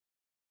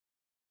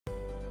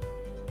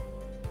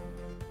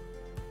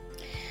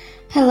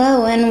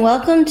Hello, and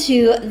welcome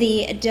to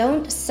the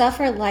Don't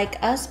Suffer Like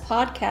Us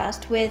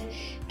podcast with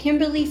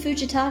Kimberly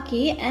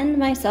Fujitaki and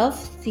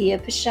myself, Thea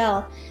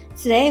Pichelle.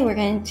 Today, we're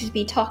going to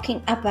be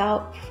talking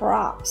about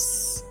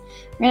props.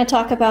 We're going to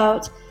talk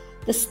about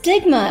the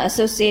stigma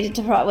associated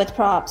with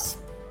props,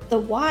 the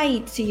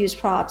why to use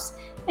props,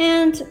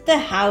 and the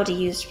how to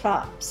use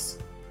props.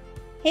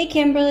 Hey,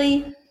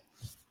 Kimberly.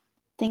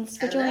 Thanks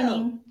for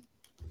joining.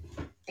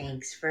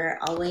 Thanks for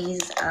always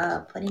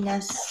putting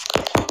us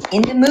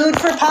in the mood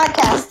for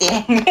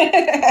podcasting.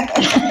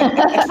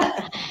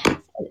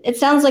 It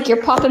sounds like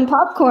you're popping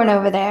popcorn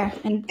over there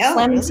and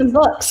slamming really? Some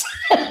books.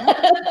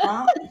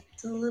 Well,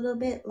 it's a little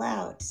bit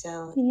loud,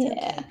 so it's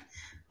okay.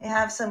 We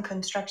have some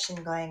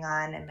construction going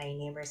on in my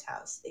neighbor's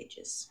house.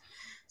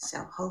 So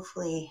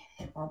hopefully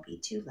it won't be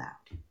too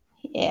loud.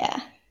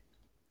 Yeah.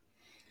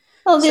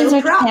 Well, these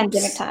are props.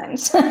 Pandemic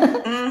times.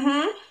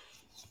 Mm-hmm.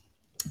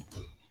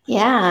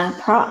 Yeah,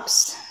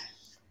 props.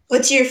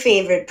 What's your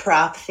favorite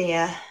prop,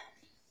 Thea?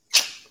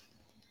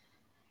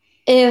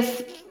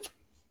 If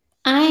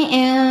I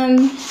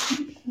am,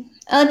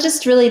 it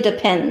just really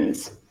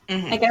depends.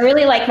 Mm-hmm. Like, I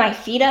really like my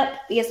feet up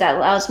because that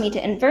allows me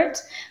to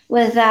invert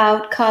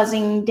without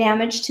causing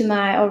damage to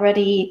my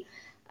already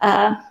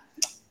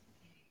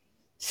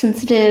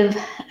sensitive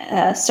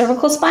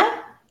cervical spine.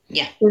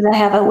 Yeah. Because I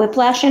have a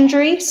whiplash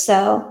injury,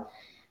 so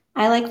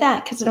I like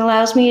that because it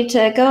allows me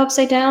to go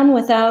upside down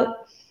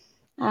without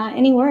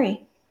any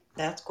worry.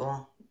 That's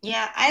cool.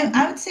 Yeah,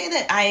 I would say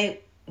that I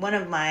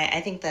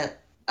think that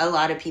a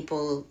lot of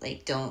people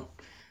don't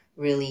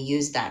really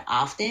use that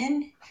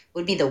often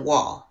would be the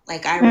wall.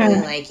 Like, I really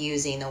like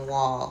using the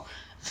wall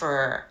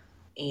for,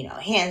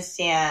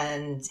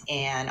 handstands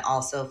and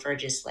also for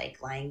just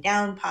lying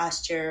down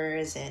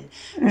postures and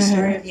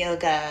restorative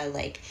yoga,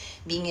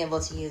 being able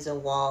to use a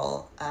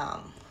wall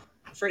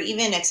for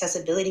even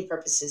accessibility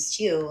purposes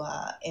too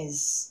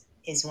is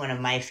one of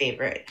my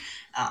favorite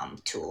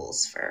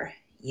tools for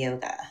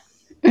yoga.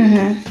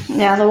 Mm-hmm.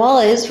 Yeah, the wall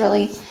is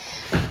really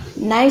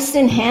nice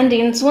and handy.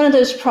 And it's one of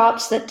those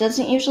props that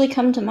doesn't usually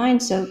come to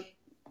mind so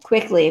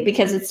quickly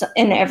because it's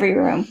in every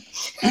room.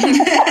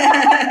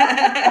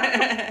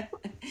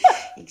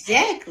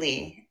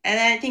 Exactly. And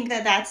I think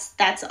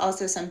that's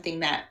also something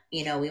that,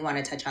 we want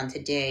to touch on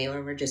today,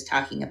 or we're just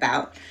talking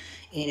about,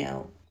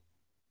 do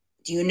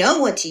you know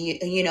what to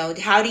use?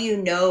 How do you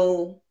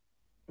know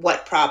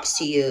what props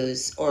to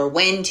use or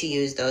when to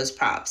use those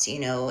props,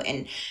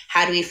 and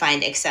how do we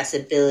find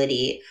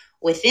accessibility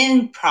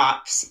within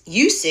props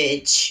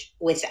usage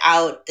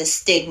without the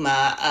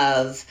stigma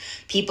of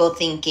people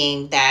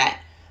thinking that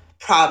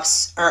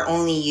props are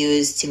only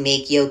used to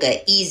make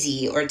yoga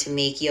easy or to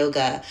make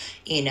yoga,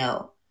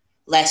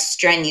 less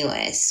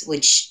strenuous,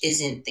 which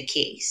isn't the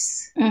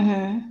case.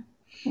 Mm-hmm.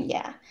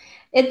 Yeah.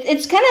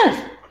 It's kind of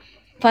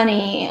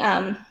funny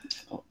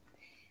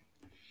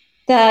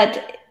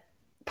that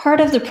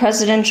part of the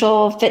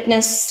presidential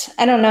fitness,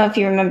 I don't know if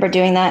you remember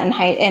doing that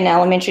in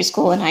elementary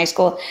school and high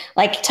school,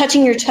 like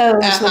touching your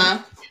toes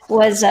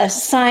was a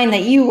sign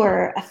that you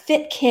were a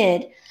fit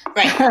kid.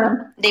 Right.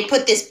 They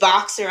put this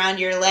box around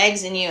your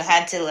legs and you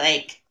had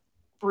to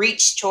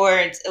reach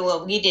towards,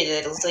 well, we did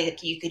it. It was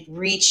like you could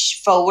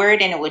reach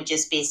forward and it would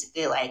just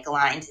basically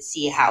align to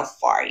see how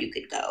far you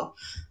could go.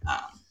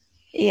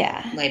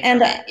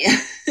 And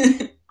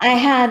I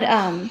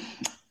had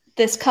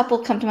this couple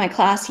come to my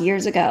class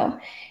years ago,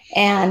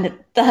 and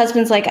the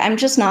husband's like, I'm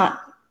just not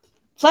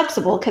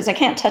flexible because I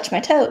can't touch my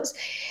toes.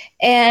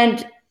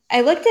 And I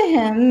looked at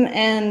him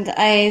and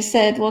I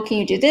said, well, can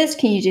you do this?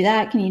 Can you do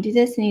that? Can you do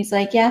this? And he's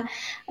like, yeah.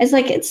 I was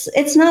like,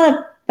 it's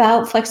not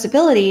about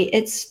flexibility.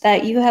 It's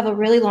that you have a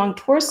really long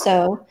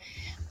torso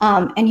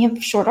and you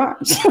have short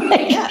arms. I'm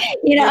like,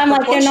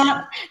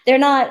 they're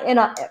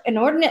not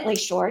inordinately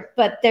short,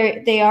 but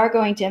they are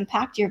going to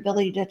impact your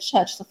ability to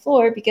touch the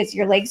floor because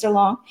your legs are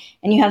long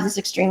and you have this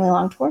extremely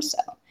long torso.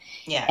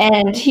 Yeah.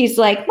 And he's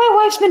like, my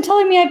wife's been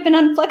telling me I've been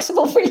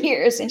unflexible for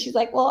years. And she's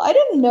like, well, I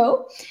didn't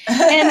know.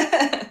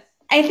 And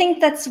I think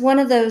that's one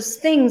of those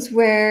things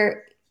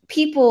where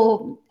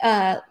people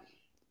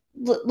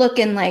look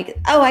and like,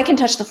 oh, I can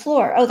touch the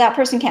floor. Oh, that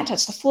person can't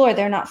touch the floor.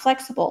 They're not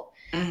flexible.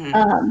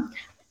 Mm-hmm.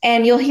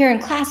 And you'll hear in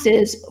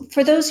classes,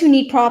 for those who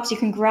need props, you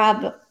can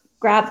grab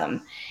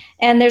them.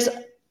 And there's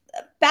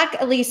back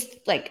at least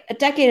a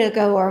decade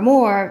ago or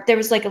more, there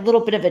was a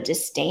little bit of a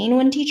disdain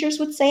when teachers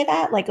would say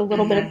that, a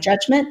little bit of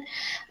judgment.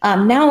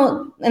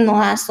 Now in the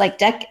last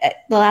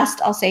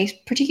I'll say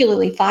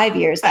particularly 5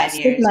 years,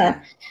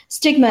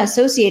 stigma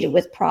associated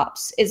with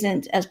props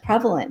isn't as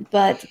prevalent,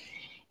 but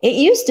it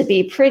used to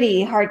be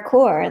pretty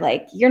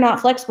hardcore. You're not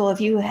flexible if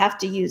you have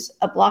to use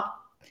a block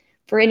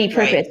for any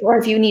purpose, or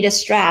if you need a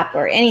strap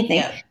or anything.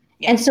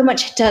 Yeah. And so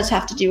much does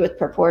have to do with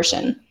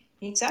proportion.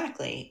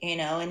 Exactly.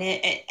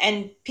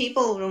 And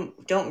people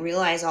don't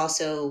realize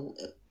also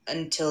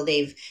until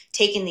they've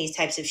taken these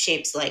types of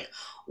shapes,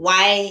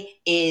 why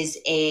is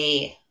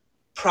a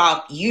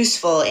prop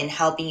useful in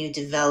helping you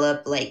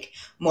develop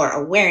more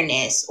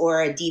awareness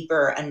or a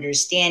deeper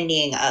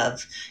understanding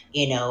of,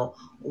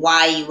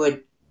 why you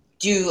would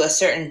do a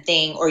certain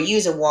thing or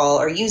use a wall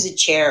or use a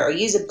chair or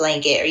use a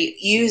blanket or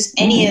use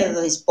any of Mm-hmm.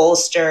 those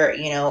bolster,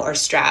 or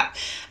strap.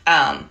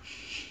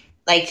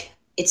 Like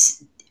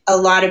it's a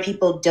lot of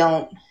people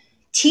don't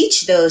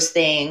teach those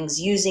things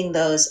using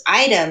those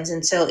items.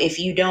 And so if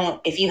you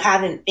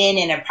haven't been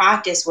in a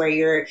practice where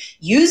you're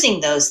using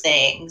those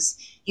things,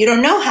 you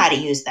don't know how to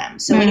use them.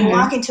 So when you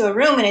walk Mm-hmm. into a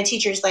room and a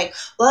teacher's like,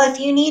 well, if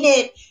you need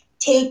it,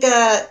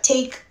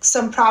 take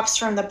some props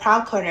from the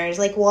prop corner. It's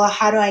like, well,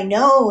 how do I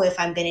know if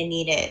I'm going to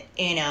need it?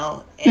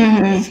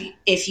 Mm-hmm.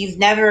 If you've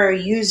never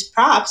used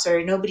props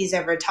or nobody's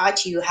ever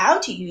taught you how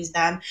to use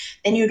them,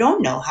 then you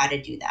don't know how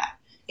to do that,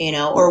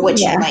 or what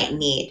you Yeah. might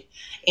need.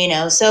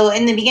 So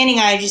in the beginning,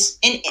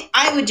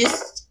 I would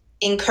just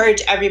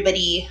encourage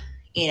everybody,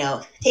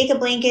 take a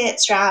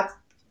blanket strap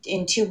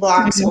in 2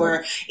 blocks, Mm-hmm.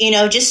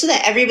 or just so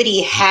that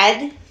everybody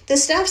had the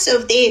stuff. So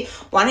if they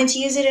wanted to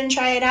use it and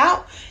try it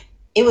out,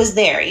 it was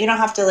there. You don't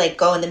have to like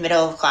go in the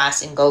middle of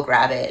class and go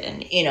grab it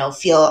and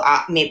feel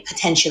maybe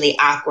potentially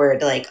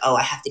awkward, like, oh,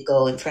 I have to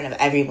go in front of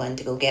everyone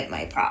to go get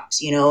my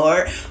props,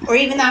 or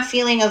even that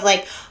feeling of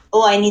like,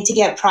 oh, I need to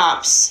get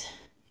props,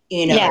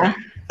 you know, Yeah.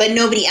 but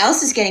nobody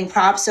else is getting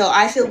props. So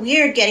I feel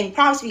weird getting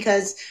props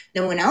because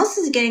no one else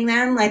is getting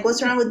them. Like,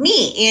 what's wrong with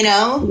me?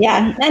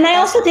 Yeah. And I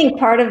That's also think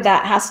part of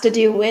that has to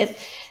do with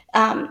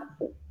um,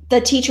 the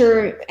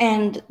teacher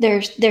and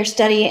their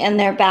study and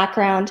their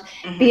background.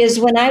 mm-hmm. Because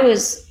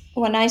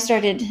when I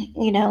started,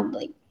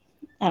 like,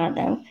 I don't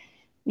know,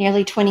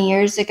 nearly 20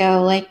 years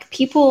ago, like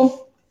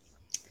people,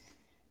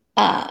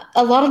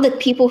 a lot of the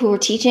people who were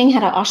teaching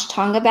had an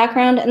Ashtanga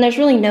background, and there's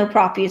really no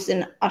prop use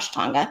in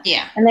Ashtanga.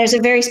 Yeah. And there's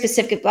a very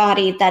specific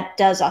body that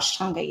does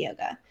Ashtanga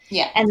yoga.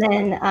 Yeah. And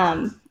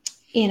then,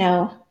 you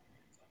know,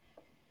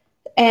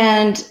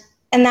 and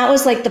that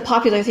was like the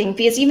popular thing,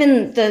 because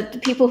even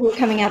the people who were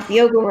coming out of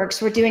Yoga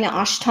Works were doing an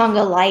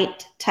Ashtanga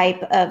light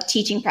type of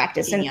teaching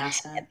practice. And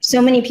Vinyasa.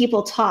 so many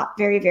people taught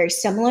very, very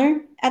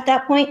similar at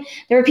that point.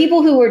 There were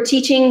people who were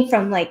teaching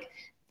from like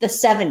the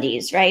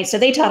 70s, right? So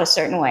they taught a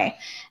certain way.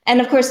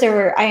 And of course, there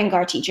were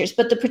Iyengar teachers,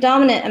 but the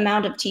predominant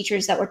amount of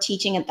teachers that were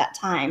teaching at that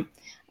time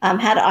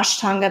had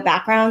Ashtanga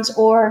backgrounds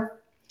or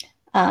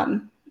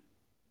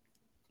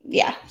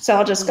yeah, so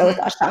I'll just go with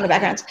Mm-hmm. Ashtanga Mm-hmm.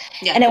 backgrounds.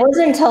 Yeah. And it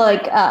wasn't until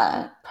like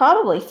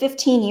probably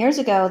 15 years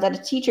ago that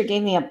a teacher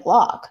gave me a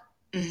block.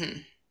 Mm-hmm.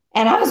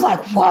 And I was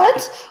like,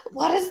 what?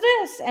 What is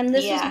this? And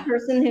this was a Yeah.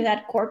 person who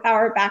had core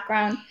power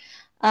background,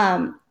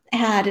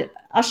 had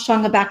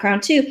Ashtanga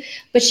background too,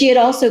 but she had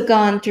also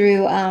gone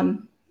through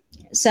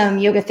some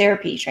yoga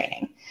therapy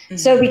training.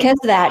 So Mm-hmm. because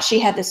of that, she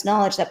had this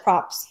knowledge that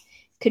props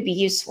could be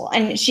useful.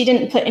 And she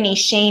didn't put any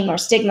shame or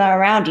stigma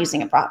around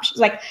using a prop. She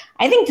was like,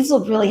 I think this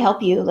will really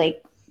help you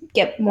like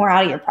get more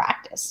out of your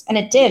practice. And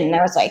it did. And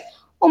I was like,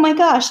 oh my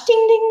gosh,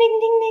 ding, ding, ding,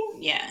 ding,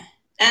 ding. Yeah.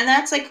 And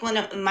that's like one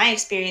of my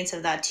experience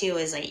of that too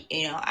is like,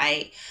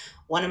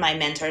 one of my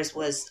mentors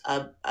was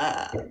a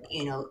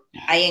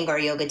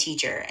Iyengar yoga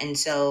teacher. And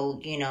so,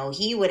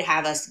 he would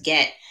have us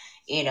get,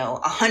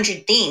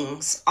 100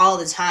 things all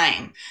the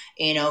time,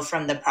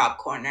 from the prop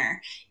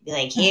corner. Be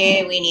like,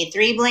 here, we need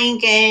 3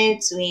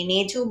 blankets. We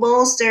need 2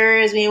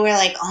 bolsters. We were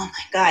like, oh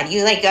my God,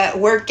 you like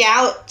work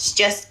out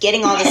just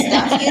getting all the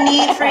stuff you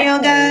need for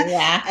yoga.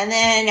 Yeah. And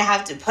then you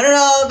have to put it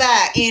all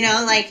back,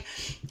 like,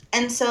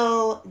 and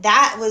so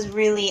that was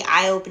really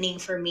eye-opening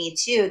for me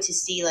too, to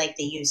see like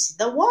the use of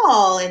the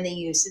wall and the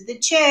use of the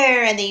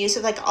chair and the use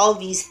of like all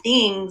these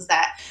things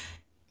that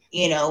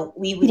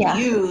we would Yeah.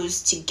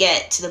 use to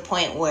get to the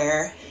point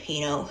where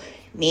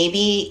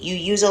maybe you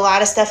use a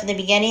lot of stuff in the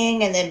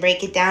beginning and then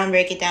break it down,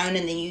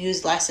 and then you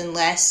use less and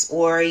less,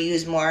 or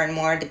use more and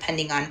more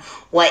depending on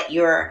what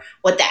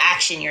the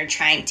action you're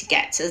trying to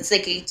get. So it's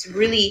like it's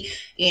really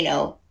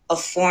a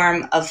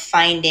form of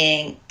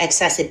finding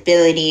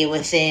accessibility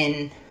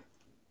within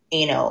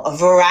a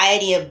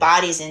variety of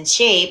bodies and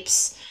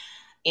shapes,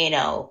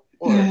 or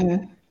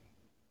Mm-hmm.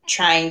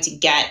 trying to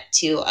get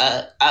to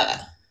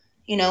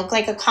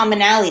like a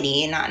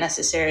commonality, and not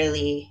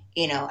necessarily,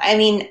 I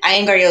mean,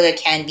 Iyengar yoga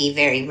can be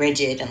very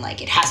rigid and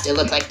like it has to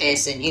look like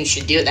this and you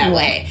should do it that Yeah.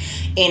 way,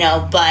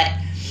 but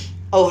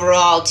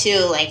overall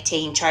too, like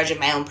taking charge of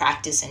my own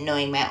practice and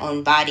knowing my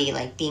own body,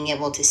 like being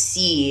able to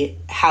see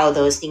how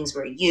those things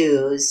were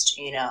used,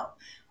 made it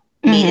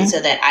Mm-hmm. so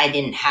that I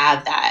didn't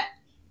have that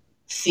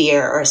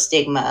fear or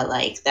stigma,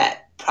 like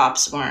that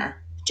props weren't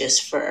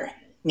just for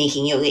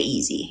making yoga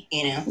easy.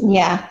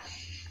 Yeah.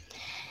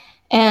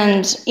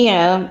 And,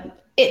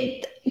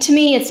 it to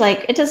me, it's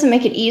like it doesn't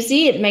make it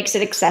easy, it makes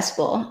it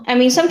accessible. I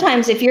mean,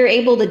 sometimes if you're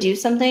able to do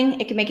something,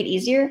 it can make it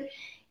easier.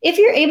 If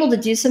you're able to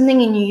do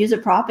something and you use a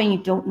prop and you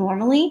don't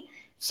normally,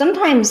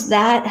 sometimes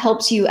that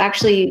helps you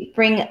actually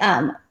bring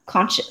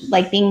conscious,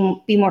 like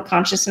be more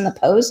conscious in the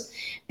pose.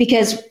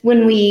 Because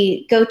when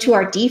we go to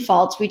our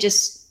defaults, we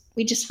just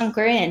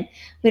hunker in.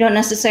 We don't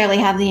necessarily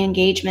have the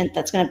engagement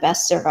that's going to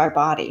best serve our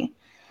body.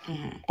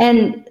 Mm-hmm.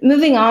 And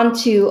moving on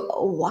to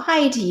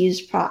why to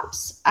use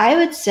props, I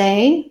would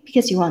say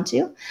because you want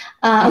to.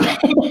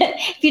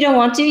 If you don't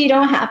want to, you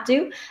don't have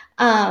to.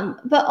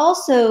 But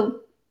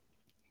also,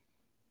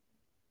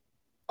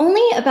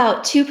 only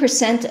about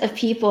 2% of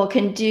people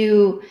can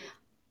do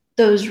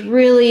those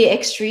really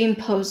extreme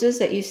poses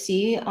that you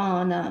see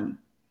on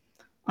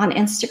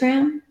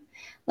Instagram.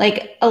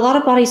 Like a lot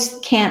of bodies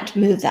can't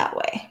move that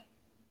way.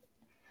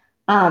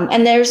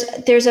 And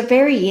there's a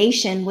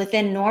variation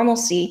within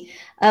normalcy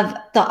of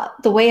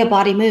the way a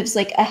body moves,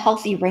 like a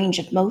healthy range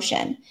of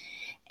motion.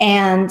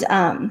 And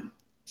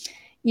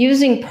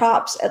using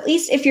props, at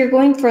least if you're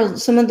going for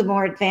some of the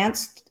more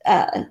advanced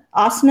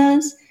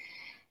asanas,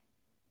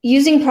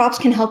 using props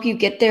can help you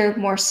get there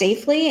more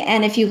safely.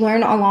 And if you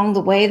learn along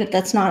the way that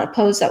that's not a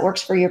pose that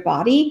works for your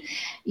body,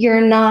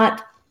 you're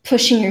not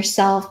pushing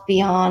yourself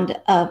beyond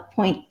a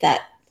point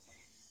that,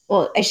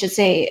 well, I should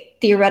say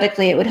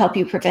theoretically it would help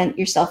you prevent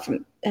you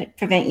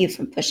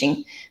from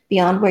pushing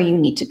beyond where you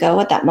need to go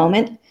at that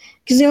moment.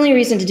 Because the only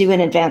reason to do an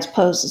advanced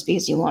pose is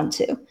because you want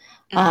to.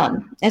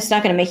 It's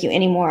not going to make you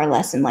any more or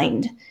less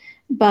enlightened.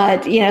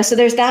 But, so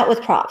there's that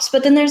with props.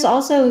 But then there's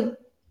also,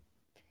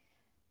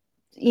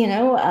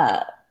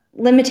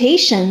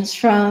 limitations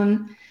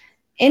from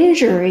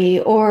injury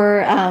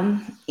or,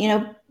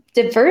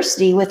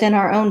 diversity within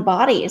our own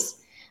bodies.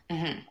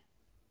 Yeah.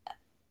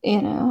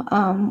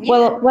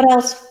 Well, what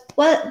else?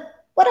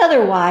 What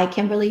other why,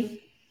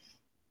 Kimberly?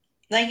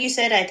 Like you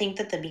said, I think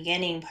that the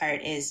beginning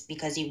part is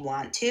because you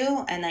want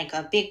to. And like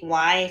a big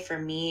why for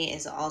me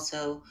is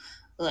also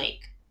like,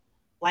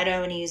 why do I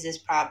want to use this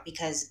prop?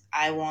 Because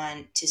I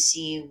want to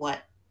see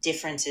what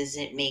differences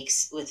it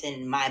makes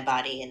within my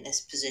body in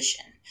this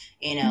position.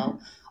 You know,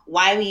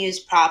 why we use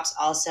props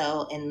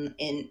also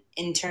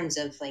in terms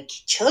of like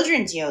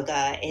children's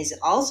yoga is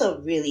also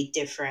really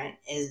different,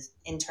 is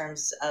in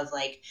terms of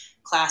like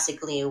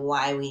classically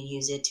why we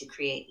use it to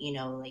create,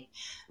 like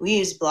we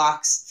use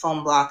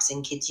foam blocks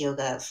in kids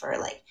yoga for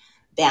like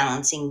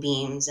balancing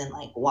beams and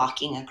like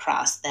walking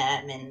across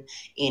them, and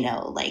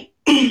like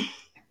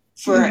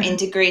for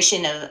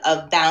integration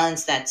of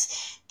balance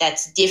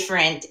that's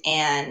different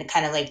and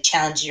kind of like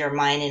challenge your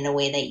mind in a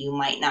way that you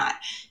might not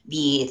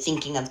be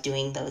thinking of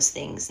doing those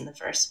things in the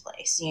first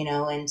place,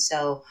 and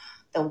so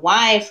the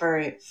why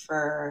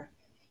for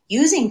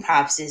using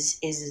props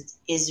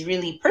is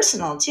really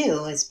personal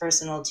too. It's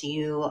personal to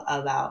you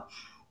about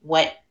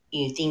what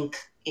you think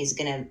is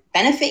going to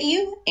benefit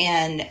you,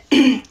 and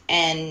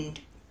and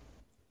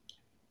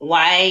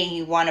why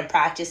you want to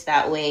practice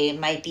that way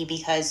might be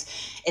because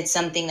it's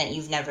something that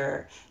you've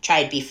never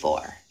tried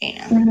before.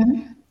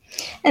 Mm-hmm.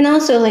 And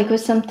also, like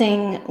with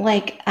something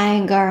like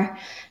Iyengar,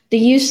 the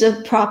use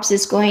of props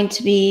is going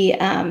to be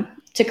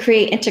to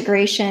create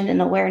integration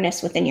and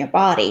awareness within your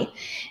body.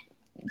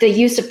 The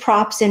use of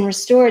props in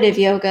restorative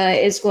yoga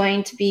is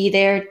going to be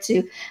there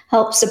to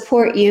help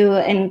support you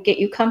and get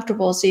you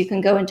comfortable so you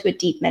can go into a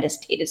deep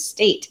meditative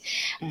state.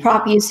 Mm-hmm.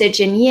 Prop usage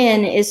in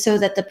yin is so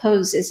that the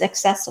pose is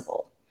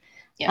accessible.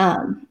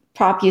 Yep.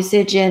 Prop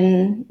usage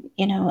in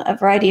a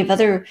variety of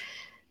other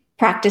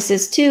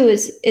practices too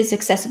is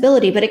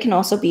accessibility, but it can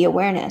also be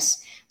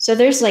awareness. So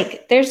there's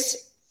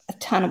a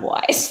ton of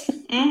whys.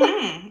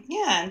 Mm-hmm.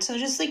 Yeah, and so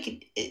just like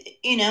and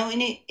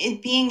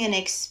it being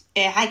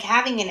like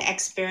having an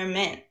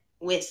experiment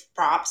with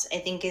props, I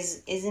think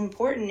is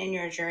important in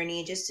your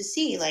journey, just to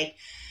see, like,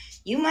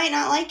 you might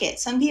not like it.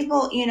 Some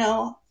people,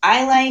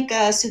 I like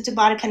Supta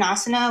Baddha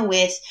Konasana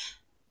with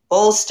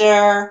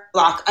bolster,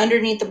 block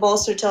underneath the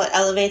bolster till it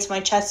elevates my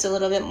chest a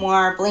little bit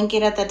more,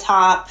 blanket at the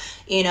top,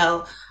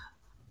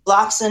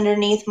 blocks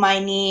underneath my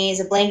knees,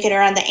 a blanket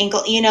around the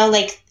ankle,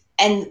 like,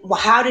 and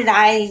how did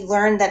I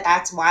learn that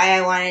that's why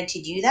I wanted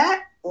to do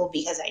that? Well,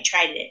 because I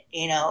tried it,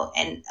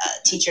 and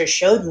a teacher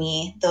showed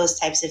me those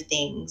types of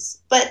things.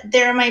 But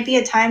there might be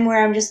a time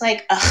where I'm just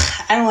like,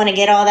 I don't want to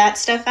get all that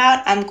stuff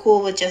out. I'm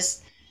cool with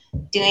just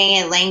doing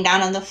it laying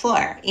down on the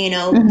floor.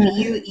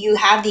 Mm-hmm. You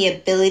have the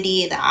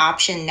ability, the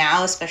option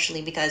now,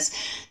 especially because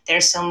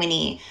there's so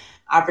many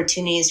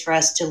opportunities for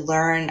us to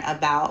learn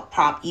about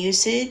prop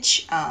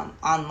usage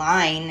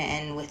online,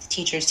 and with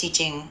teachers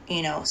teaching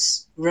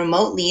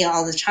remotely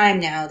all the time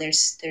now,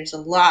 there's a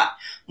lot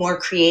more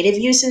creative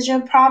usage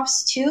of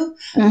props too.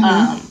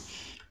 Mm-hmm.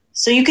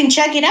 So you can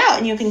check it out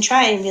and you can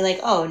try it and be like,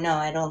 oh no,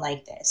 I don't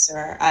like this.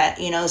 Or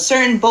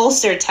certain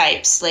bolster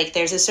types, like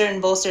there's a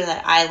certain bolster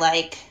that I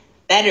like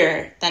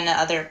better than the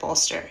other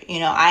bolster.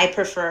 I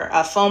prefer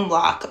a foam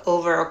block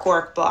over a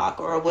cork block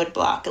or a wood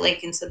block,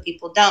 like, and some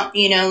people don't,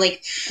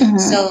 like, mm-hmm.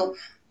 So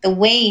the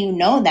way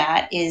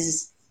that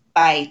is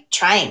by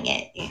trying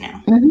it.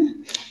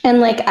 Mm-hmm. And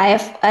like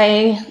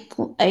I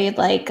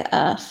like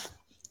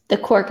the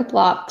cork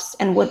blocks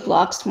and wood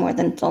blocks more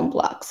than foam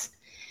blocks,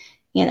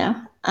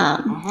 even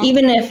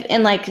if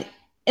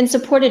in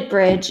supported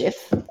bridge,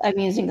 if I'm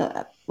using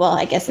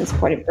I guess in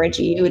supported bridge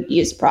you would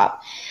use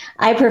prop.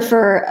 I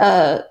prefer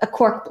a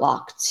cork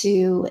block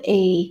to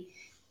a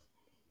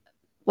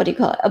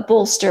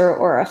bolster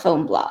or a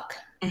foam block.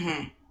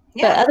 Mm-hmm.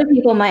 Yeah. But other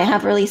people might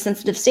have really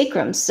sensitive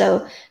sacrums,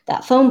 so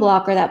that foam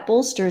block or that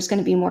bolster is going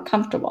to be more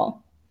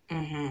comfortable.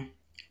 Mm-hmm.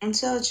 And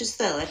so it's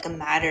just a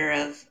matter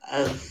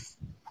of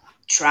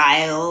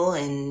trial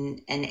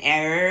and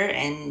error,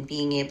 and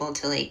being able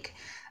to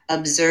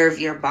observe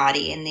your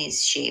body in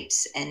these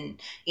shapes. And,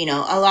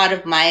 a lot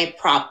of my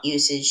prop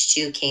usage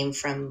too came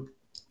from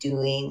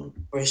doing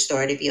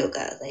restorative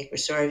yoga. Like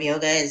restorative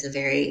yoga is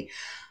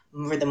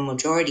for the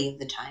majority of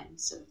the time,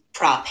 it's a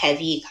prop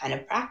heavy kind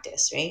of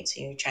practice, right? So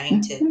you're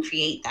trying to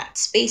create that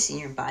space in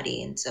your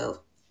body. And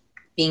so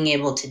being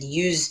able to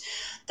use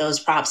those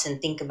props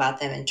and think about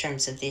them in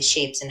terms of these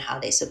shapes and how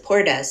they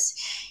support us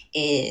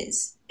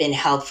is been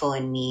helpful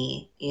in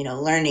me,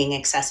 learning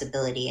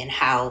accessibility and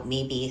how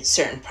maybe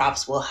certain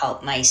props will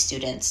help my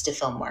students to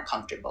feel more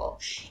comfortable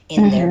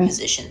in their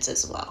positions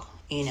as well.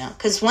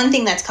 Because one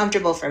thing that's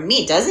comfortable for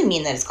me doesn't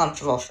mean that it's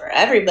comfortable for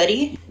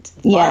everybody. It's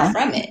far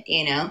from it.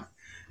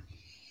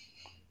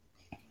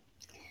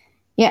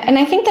 Yeah, and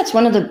I think that's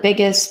one of the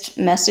biggest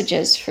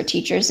messages for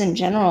teachers in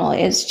general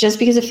is just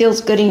because it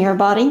feels good in your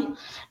body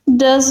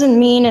doesn't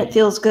mean it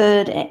feels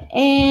good in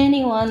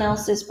anyone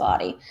else's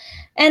body.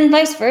 And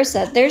vice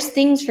versa. There's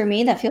things for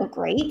me that feel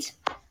great,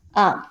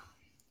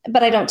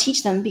 but I don't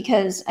teach them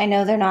because I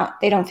know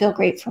they don't feel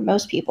great for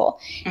most people.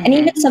 Mm-hmm. And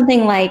even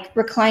something like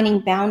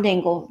reclining bound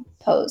angle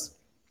pose.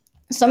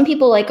 Some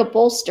people like a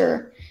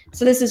bolster.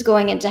 So this is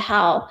going into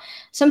how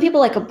some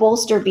people like a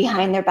bolster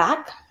behind their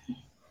back,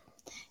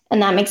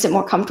 and that makes it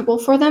more comfortable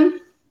for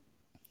them.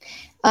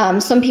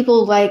 Some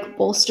people like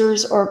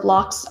bolsters or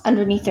blocks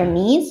underneath their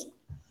knees.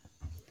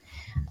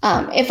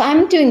 If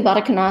I'm doing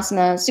Baddha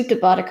Konasana, Supta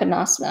Baddha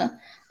Konasana,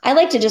 I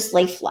like to just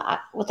lay flat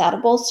without a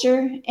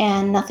bolster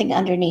and nothing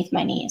underneath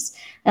my knees.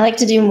 I like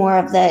to do more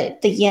of the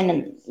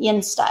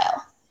yin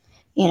style,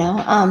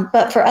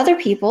 But for other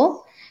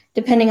people,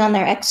 depending on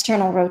their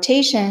external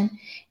rotation,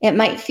 it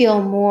might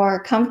feel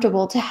more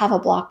comfortable to have a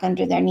block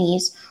under their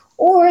knees.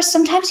 Or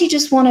sometimes you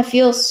just want to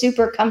feel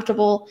super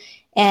comfortable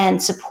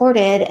and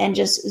supported and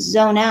just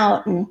zone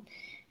out and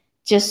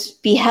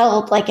just be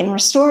held like in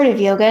restorative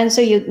yoga. And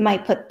so you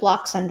might put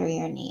blocks under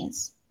your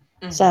knees.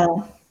 Mm-hmm.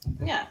 So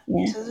yeah.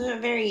 So there's a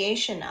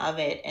variation of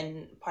it.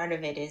 And part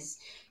of it is,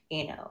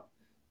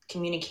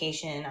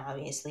 communication,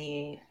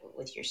 obviously,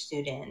 with your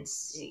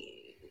students,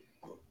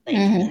 like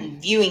and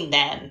viewing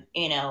them,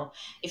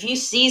 if you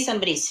see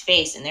somebody's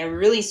face and they're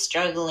really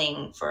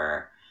struggling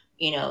for,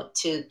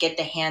 to get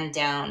the hand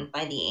down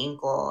by the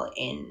ankle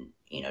in,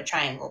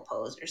 triangle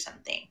pose or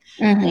something,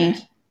 like,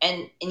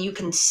 and you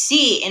can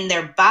see in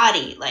their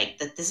body like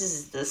that this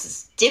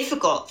is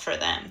difficult for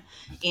them,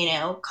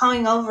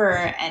 coming over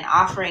and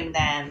offering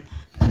them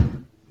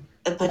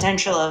the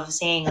potential of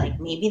saying like,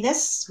 maybe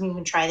we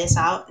can try this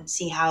out and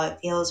see how it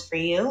feels for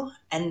you.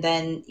 And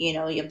then,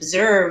 you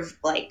observe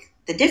like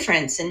the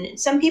difference. And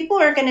some people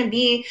are going to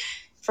be,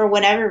 for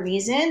whatever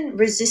reason,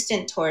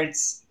 resistant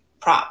towards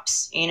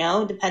props,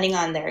 depending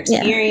on their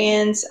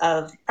experience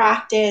of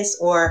practice,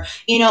 or,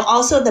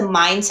 also the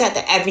mindset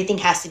that everything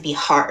has to be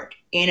hard.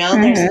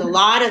 There's a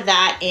lot of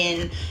that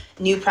in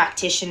new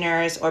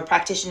practitioners or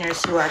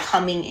practitioners who are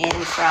coming in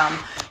from,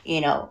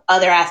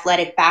 other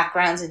athletic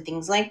backgrounds and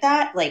things like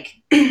that, like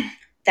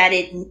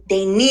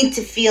they need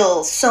to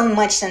feel so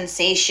much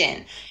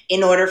sensation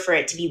in order for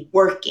it to be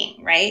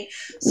working, right?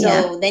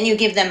 So then you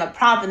give them a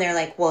prop and they're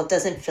like, well, it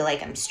doesn't feel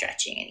like I'm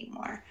stretching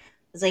anymore.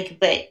 It's like,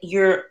 but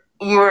you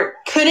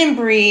couldn't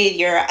breathe,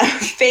 your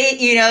face,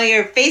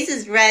 your face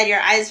is red, your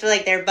eyes feel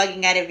like they're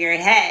bugging out of your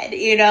head,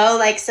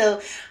 like, so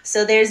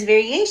there's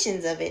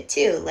variations of it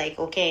too. Like,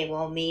 okay,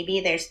 well, maybe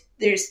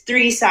there's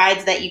three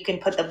sides that you can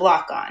put the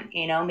block on,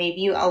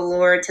 maybe you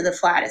allure to the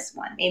flattest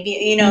one,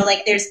 maybe,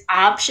 like there's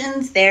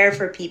options there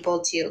for people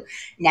to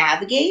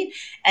navigate.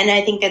 And I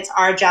think that's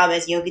our job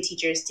as yoga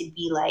teachers to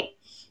be like,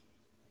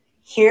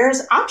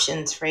 here's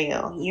options for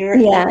you. You're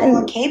able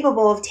and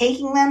capable of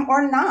taking them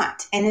or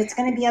not. And it's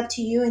going to be up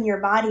to you and your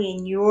body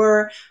and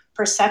your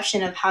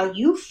perception of how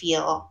you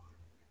feel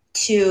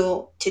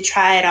to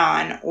try it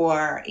on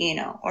or,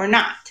 or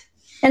not.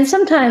 And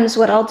sometimes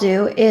what I'll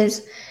do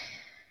is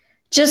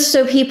just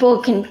so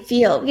people can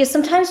feel, because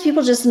sometimes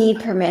people just need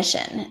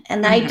permission.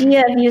 And the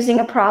idea of using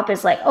a prop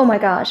is like, oh my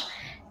gosh,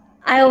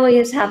 I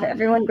always have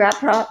everyone grab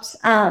props.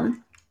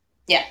 And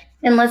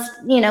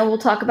we'll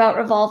talk about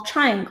revolve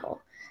triangle.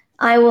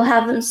 I will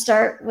have them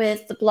start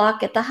with the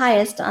block at the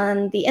highest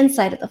on the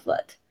inside of the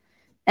foot.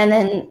 And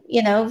then,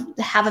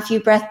 have a few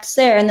breaths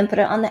there and then put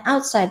it on the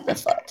outside of the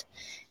foot.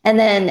 And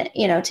then,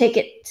 take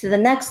it to the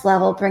next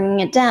level, bringing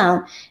it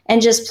down and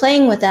just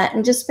playing with that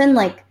and just spend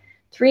like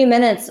 3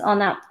 minutes on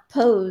that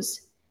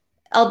pose.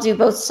 I'll do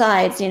both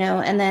sides,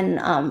 and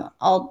then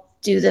I'll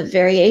do the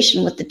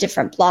variation with the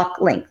different block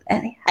length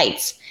and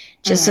heights,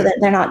 just so that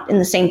they're not in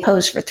the same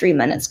pose for 3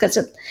 minutes. Because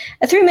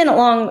a 3 minute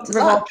long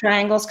revolve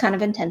triangle is kind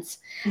of intense.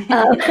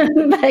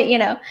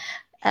 But,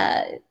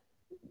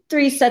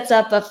 3 sets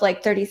up of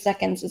like 30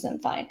 seconds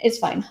it's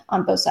fine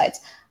on both sides.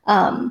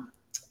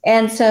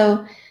 And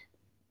so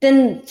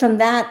then from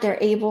that, they're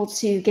able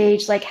to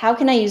gauge, like, how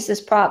can I use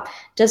this prop?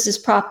 Does this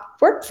prop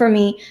work for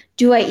me?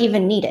 Do I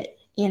even need it?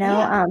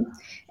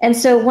 And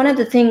so one of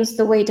the things,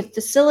 the way to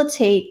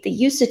facilitate the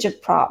usage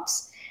of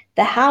props,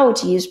 the how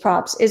to use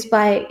props, is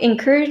by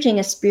encouraging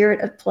a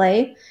spirit of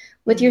play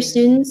with your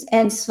students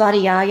and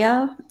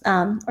svadhyaya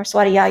or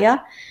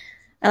svadhyaya.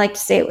 I like to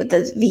say it with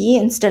a V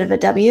instead of a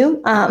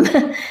W.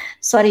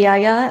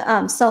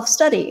 Swadhyaya, self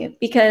study,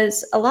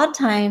 because a lot of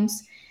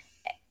times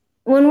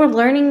when we're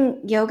learning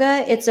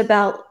yoga, it's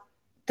about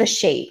the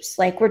shapes.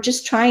 Like we're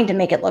just trying to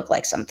make it look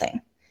like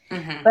something.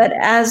 Mm-hmm. But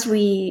as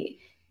we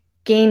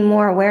gain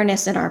more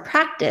awareness in our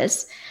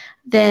practice,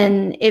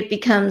 then it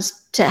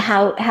becomes to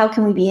how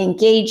can we be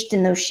engaged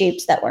in those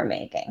shapes that we're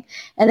making.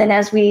 And then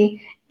as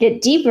we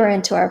get deeper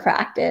into our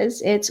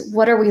practice, it's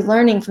what are we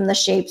learning from the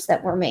shapes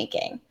that we're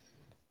making.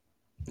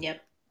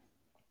 Yep.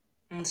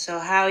 And so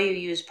how you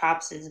use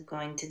props is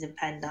going to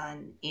depend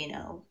on,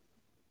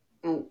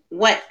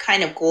 what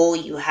kind of goal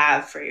you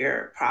have for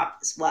your prop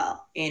as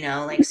well.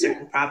 Like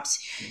certain props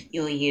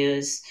you'll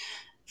use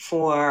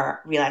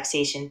for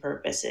relaxation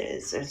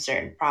purposes, or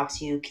certain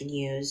props you can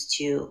use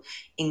to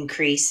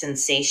increase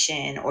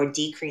sensation or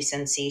decrease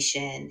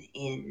sensation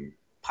in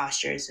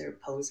postures or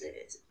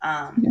poses.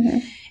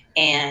 Mhm.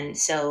 And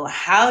so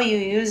how you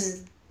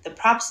use the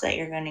props that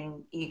you're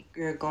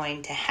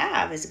going to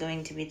have is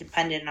going to be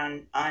dependent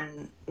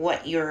on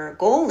what your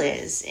goal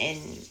is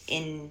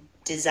in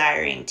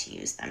desiring to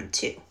use them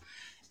too.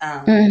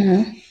 Um,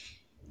 Mm-hmm.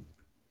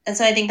 and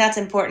so I think that's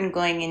important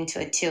going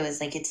into it too, is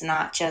like it's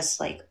not just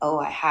like, oh,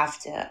 I have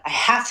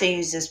to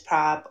use this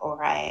prop,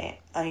 or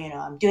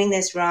I'm doing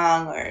this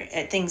wrong, or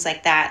things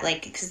like that.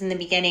 Like, because in the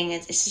beginning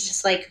it's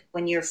just like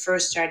when you're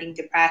first starting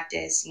to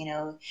practice,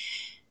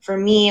 for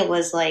me it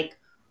was like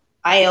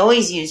I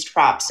always used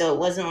props, so it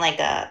wasn't like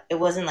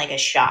a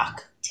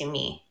shock to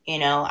me.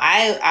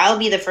 I'll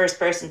be the first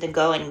person to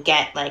go and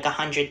get like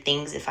 100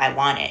 things if I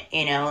want it.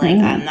 Like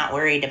I'm Mm-hmm. not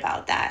worried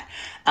about that.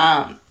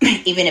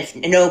 Even if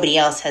nobody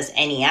else has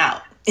any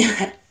out,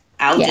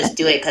 I'll Yeah. just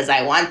do it because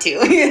I want to.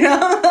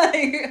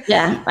 Like,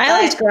 Yeah. I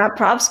always but grab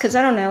props because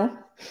I don't know.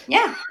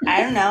 yeah,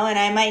 I don't know, and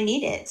I might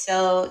need it.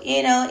 So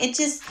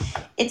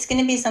it's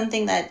going to be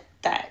something that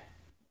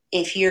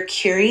if you're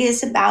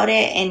curious about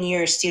it and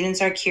your students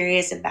are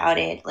curious about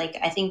it, like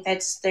I think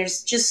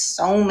there's just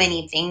so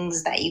many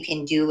things that you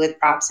can do with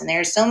props, and there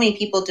are so many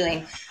people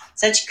doing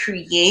such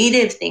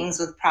creative things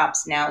with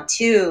props now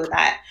too,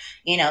 that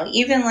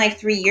even like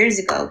 3 years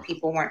ago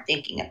people weren't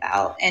thinking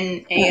about.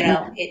 And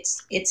Mm-mm.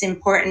 it's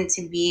important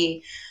to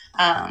be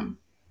um,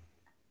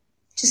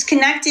 just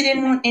connected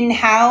in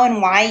how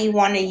and why you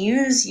want to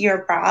use your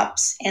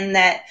props, and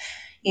that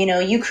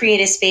you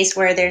create a space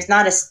where there's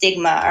not a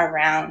stigma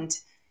around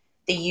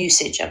the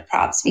usage of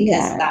props, because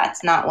Yeah.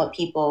 that's not what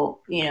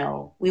people,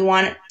 we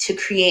want to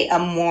create a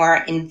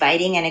more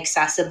inviting and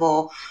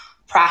accessible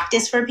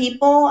practice for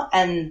people.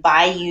 And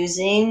by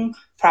using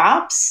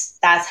props,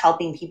 that's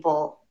helping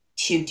people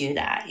to do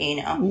that.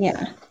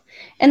 Yeah.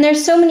 And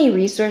there's so many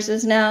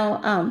resources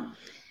now.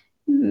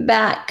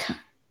 Back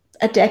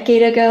a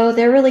decade ago,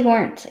 there really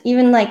weren't.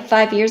 Even like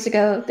 5 years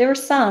ago, there were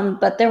some,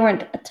 but there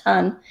weren't a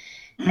ton.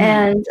 Mm,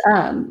 And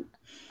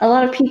a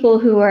lot of people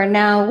who are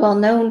now well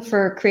known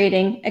for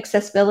creating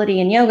accessibility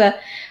in yoga,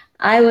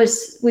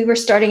 we were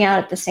starting out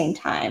at the same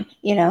time,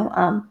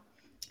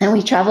 and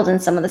we traveled in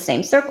some of the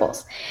same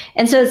circles.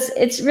 And so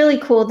it's really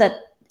cool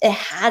that it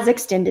has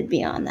extended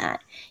beyond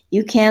that.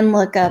 You can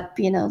look up,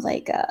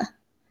 like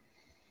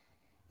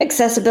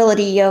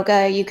accessibility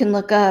yoga. You can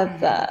look up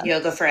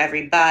yoga for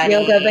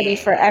yoga ready everybody.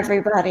 for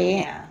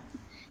everybody.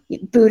 Yeah.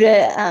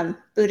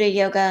 Buddha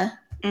yoga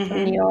from New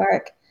Mm-hmm.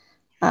 York.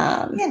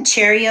 Um, Yeah,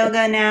 chair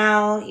yoga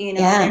now,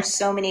 yeah,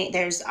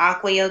 there's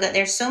aqua yoga,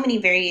 there's so many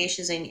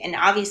variations, and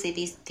obviously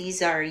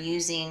these are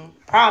using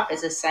prop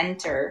as a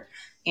center,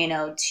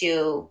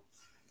 to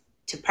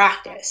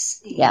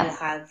practice. You yeah,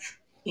 have,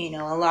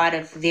 a lot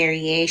of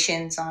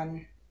variations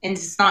on, and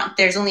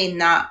there's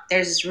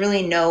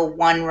really no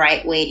one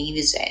right way to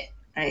use it.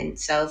 And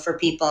so for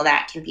people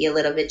that can be a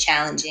little bit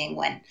challenging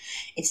when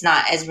it's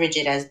not as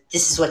rigid as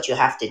this is what you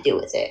have to do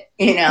with it,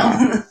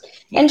 yeah.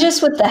 And Yeah.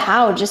 just with the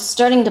how, just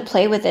starting to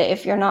play with it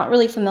if you're not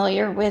really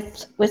familiar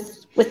with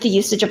the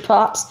usage of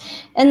props,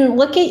 and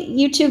look at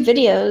YouTube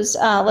videos,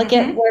 look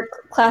at Mm-hmm.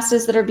 work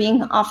classes that are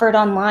being offered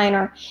online,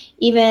 or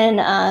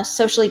even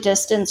socially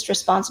distanced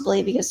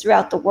responsibly, because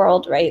throughout the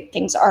world, right,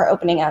 things are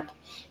opening up,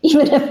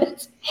 even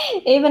if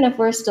even if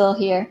we're still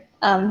here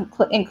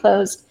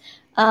enclosed.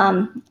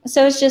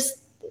 So it's just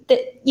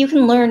that you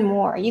can learn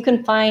more, you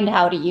can find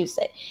how to use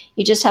it.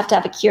 You just have to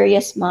have a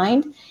curious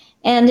mind,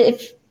 and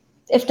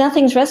if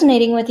nothing's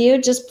resonating with you,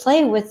 just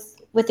play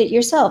with it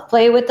yourself.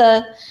 Play with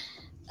a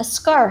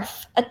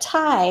scarf, a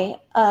tie,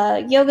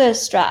 a yoga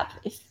strap,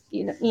 if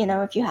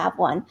if you have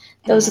one.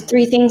 Those Mm-hmm.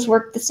 three things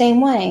work the same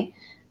way.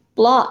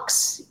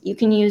 Blocks, you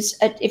can use.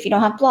 If you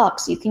don't have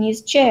blocks, you can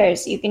use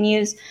chairs. You can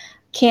use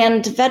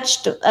canned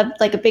vegetable,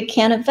 like a big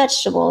can of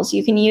vegetables.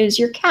 You can use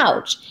your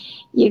couch.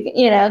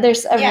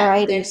 There's a Yeah,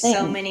 variety of there's so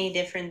things. many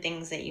different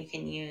things that you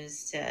can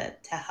use to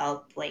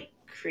help, like,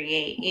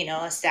 create,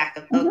 a stack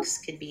of books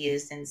Hmm. could be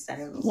used instead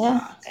of a Yeah,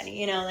 block, and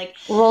like,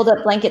 rolled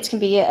up blankets can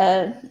be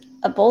a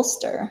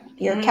bolster,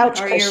 your couch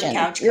or your cushion,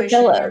 couch your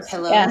cushion, your pillows. Yeah.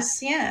 pillows.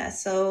 Yeah,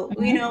 so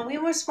Mhm.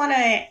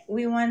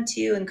 we want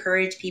to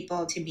encourage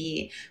people to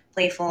be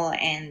playful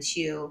and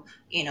to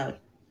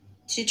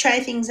try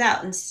things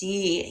out and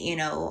see,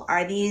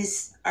 are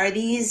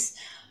these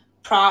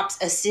props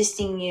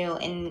assisting you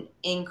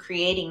in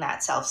creating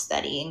that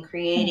self-study and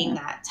creating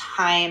that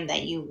time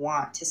that you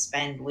want to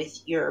spend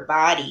with your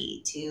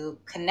body to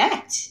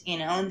connect,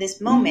 in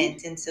this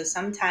moment. And so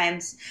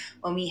sometimes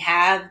when we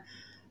have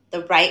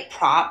the right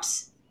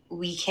props,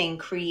 we can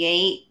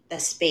create the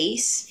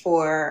space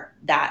for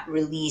that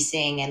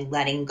releasing and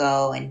letting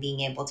go and being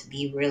able to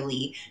be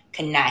really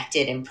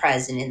connected and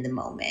present in the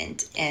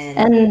moment.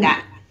 And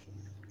that,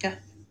 yeah.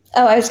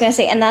 Oh, I was going to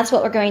say, and that's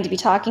what we're going to be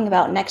talking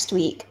about next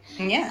week.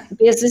 Yeah.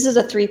 Because this is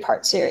a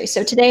 3-part series.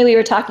 So today we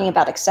were talking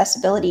about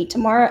accessibility.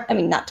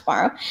 Not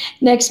tomorrow.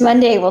 Next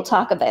Monday, we'll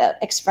talk about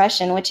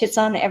expression, which hits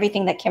on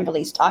everything that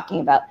Kimberly's talking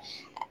about: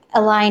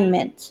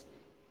 alignment,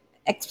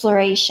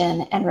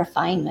 exploration, and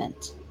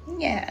refinement.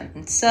 Yeah.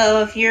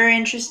 So if you're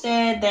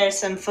interested, there's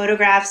some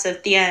photographs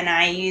of Thea and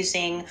I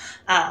using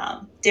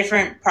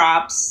different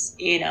props,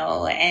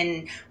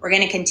 and we're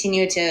going to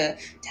continue to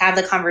have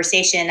the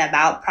conversation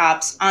about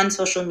props on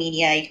social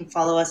media. You can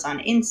follow us on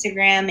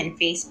Instagram and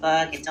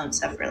Facebook at Don't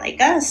Suffer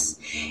Like Us.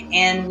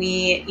 And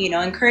we,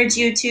 encourage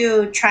you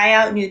to try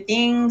out new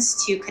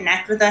things, to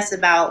connect with us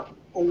about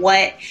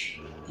what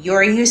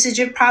your usage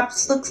of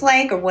props looks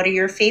like, or what are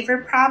your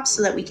favorite props,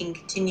 so that we can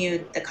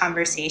continue the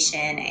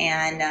conversation.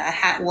 And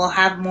we'll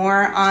have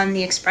more on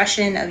the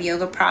expression of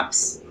yoga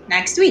props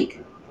next week.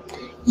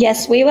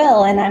 Yes, we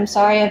will. And I'm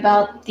sorry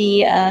about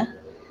the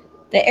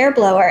air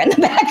blower in the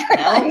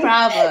background. No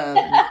problem.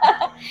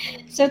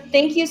 So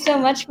thank you so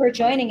much for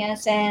joining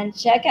us, and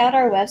check out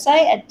our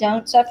website at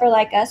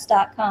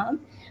don'tsufferlikeus.com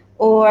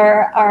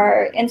or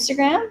our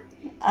Instagram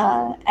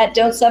at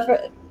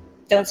don'tsufferlikeus.com.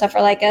 Don't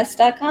Suffer Like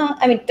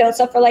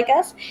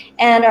Us,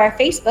 and our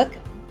Facebook,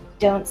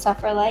 Don't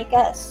Suffer Like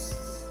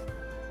Us.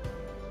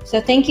 So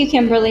thank you,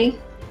 Kimberly.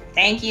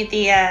 Thank you,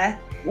 Thea.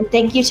 And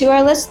thank you to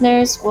our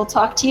listeners. We'll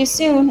talk to you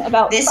soon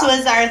about this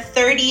was our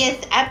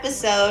 30th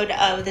episode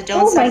of the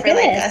Don't Suffer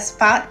Like Us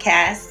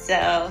podcast.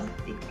 So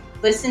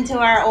listen to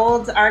our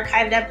old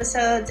archived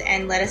episodes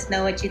and let us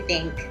know what you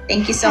think.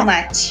 Thank you so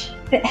much.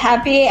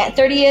 Happy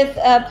 30th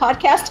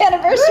podcast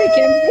anniversary,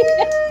 Kimberly.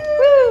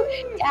 Woo!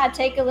 Yeah,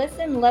 take a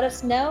listen. Let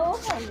us know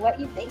what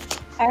you think.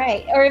 All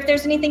right. Or if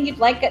there's anything you'd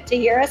like to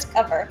hear us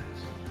cover.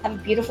 Have a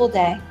beautiful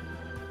day.